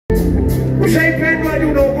Ushaipendwa hadi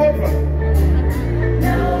unaogopa?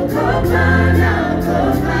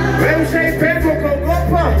 Wewe ushaipendwa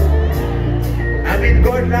ukaogopa? I mean,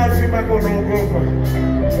 God loves you mpaka unaogopa.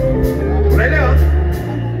 Unaelewa?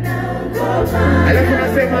 Alafu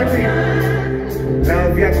nasema ati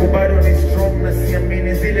love yako bado ni strong na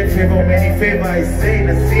siamini zile favor umenifavor I say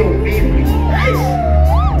na sio mimi.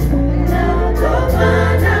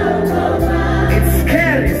 It's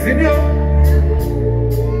scary, sindio?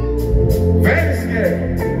 Very scary.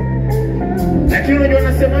 Lakini unajua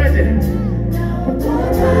nasemaje?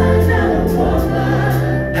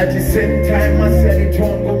 At the same time asi alitoa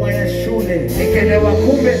ngoma ya shule nikelewa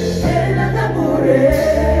kumbe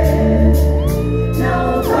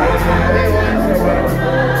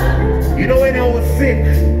you know when I was sick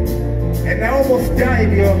and I almost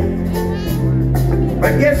died, yo.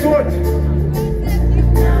 But guess what?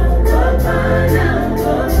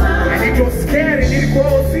 And it was scary.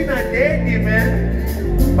 Nilikuwa usina dedi, man.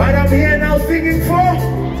 But I'm here now singing for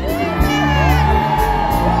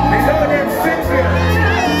the Lord and Savior.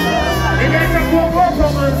 Niliacha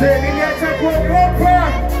kuogopa manze, niliacha kuogopa.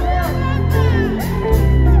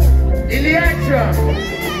 Niliacha.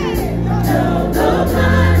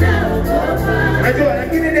 Najua,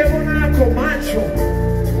 lakini demona ako macho.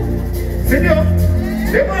 Sindio?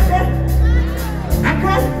 Demo ako?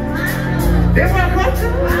 Ako? Demo ako?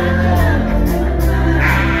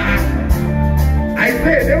 I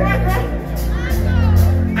say, demo ako?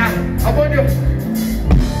 Abonyo.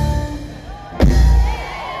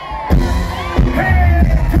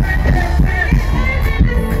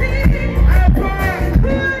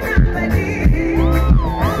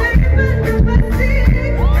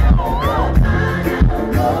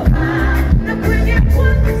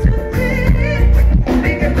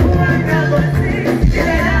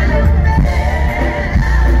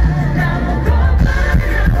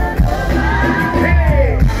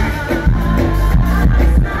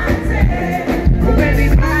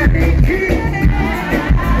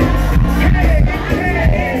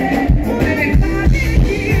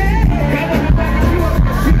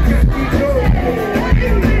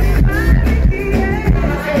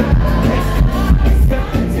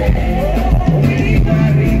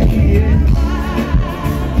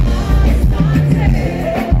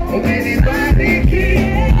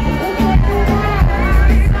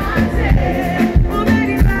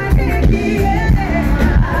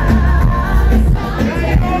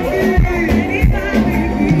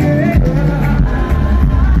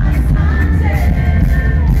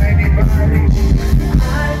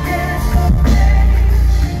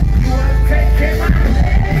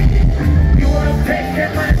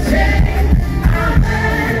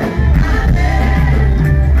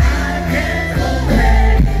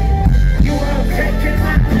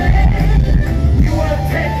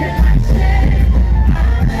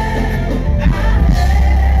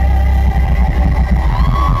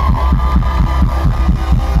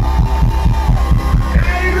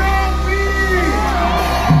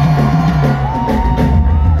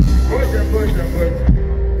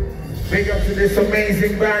 This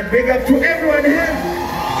amazing band. Big up to everyone here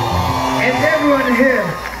and everyone here.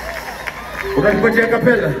 Unanipatia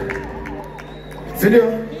kapela? Sindio?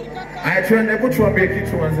 Aya tuende kutuambie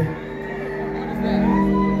kitu manze.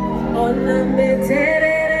 Ona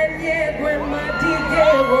meterere nye kwe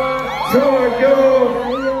matikewa Todo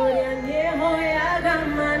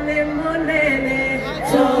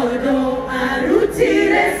Todo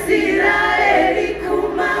arutire Siraeli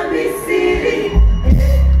kumamisiri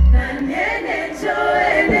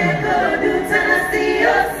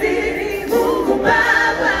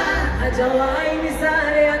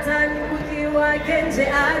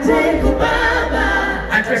Mungu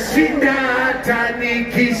Baba atashinda hata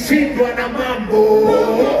nikishindwa na mambo.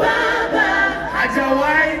 Mungu Baba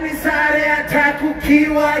hajawahi nisare hata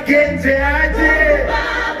kukiwa genje aje. Mungu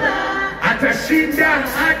Baba atashinda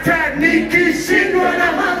hata nikishindwa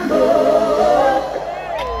na mambo.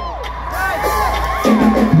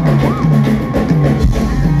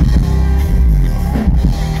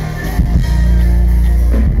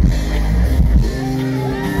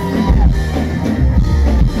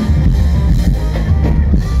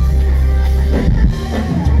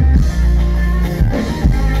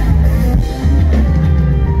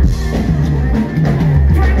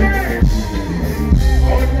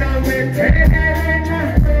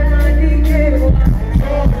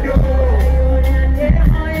 Yo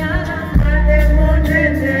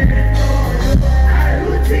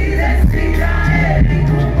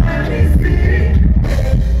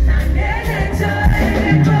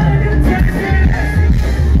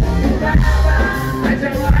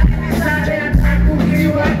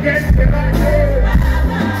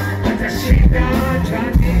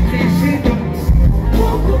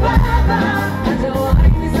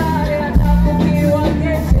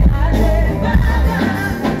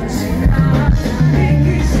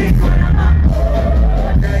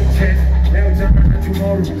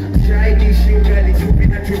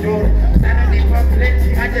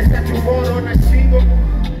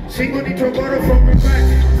to borrow from my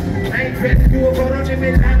back. I invest to overrun in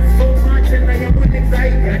my land so much, and I am with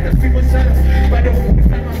anxiety. I just feel myself, but the who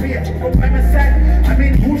shall appear? Go by my side. I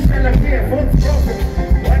mean, who shall appear? Both profit.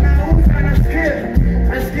 One who's and I'm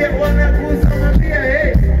scared. I'm scared one who's on my beer.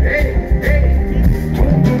 Hey, hey, hey.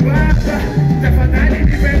 Mungu Baba, tafadhali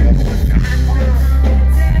nipe nguvu sana.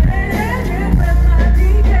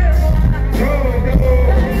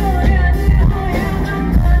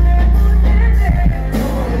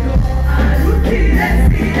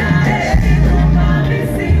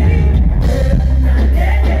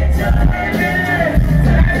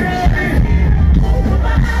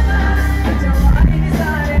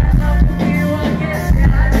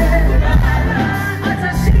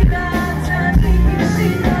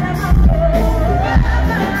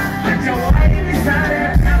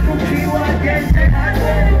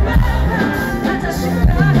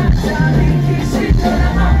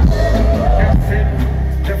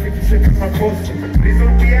 Please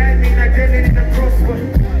don't be behind me na jeni nita prosper.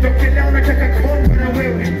 Tokilea unataka kombo na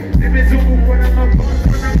wewe. Nimezungukwa na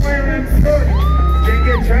magongo na wewe msori.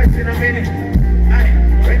 Jenge church in a minute.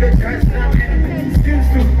 Wendo church in a minute. Skills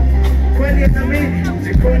tu kweli na mimi.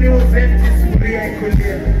 Jikoni was empty, sufuria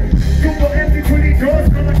ikulia. Tumbo empty, fully doors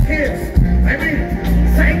no my kids. I mean,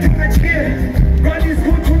 sight to my kid. God is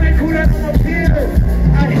good to my kura no my pills.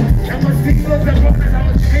 Na mastigos na bona na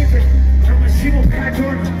was drinking. Na mashimo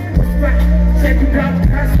kadon. Check it out,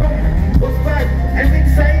 pass on, what's back? And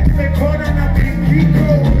inside the corner, and I'm being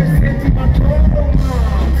Kiko, we're setting my phone.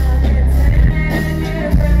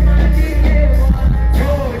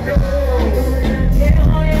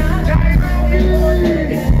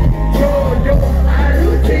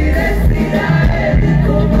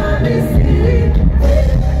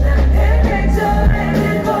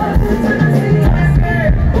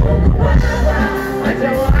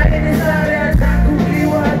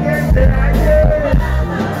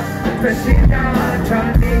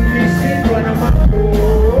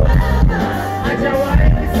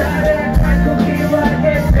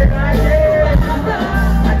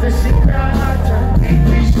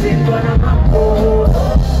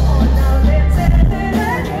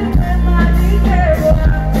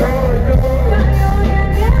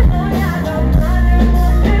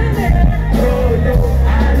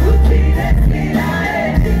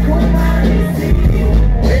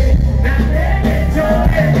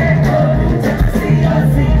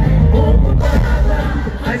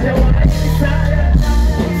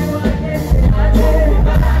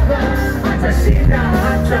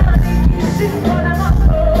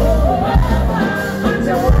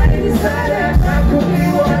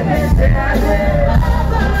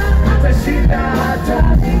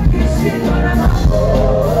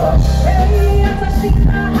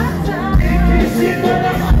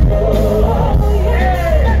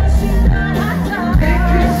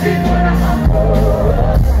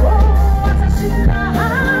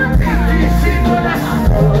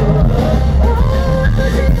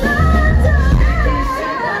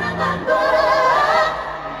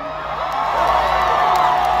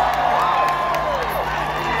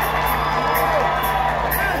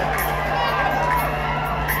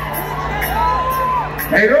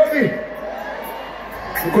 Nairobi,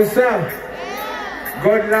 uko sawa?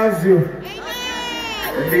 God loves you.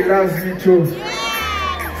 And he loves me too.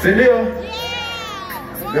 Sindio?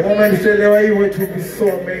 The moment you say it will be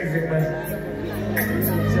so amazing, man.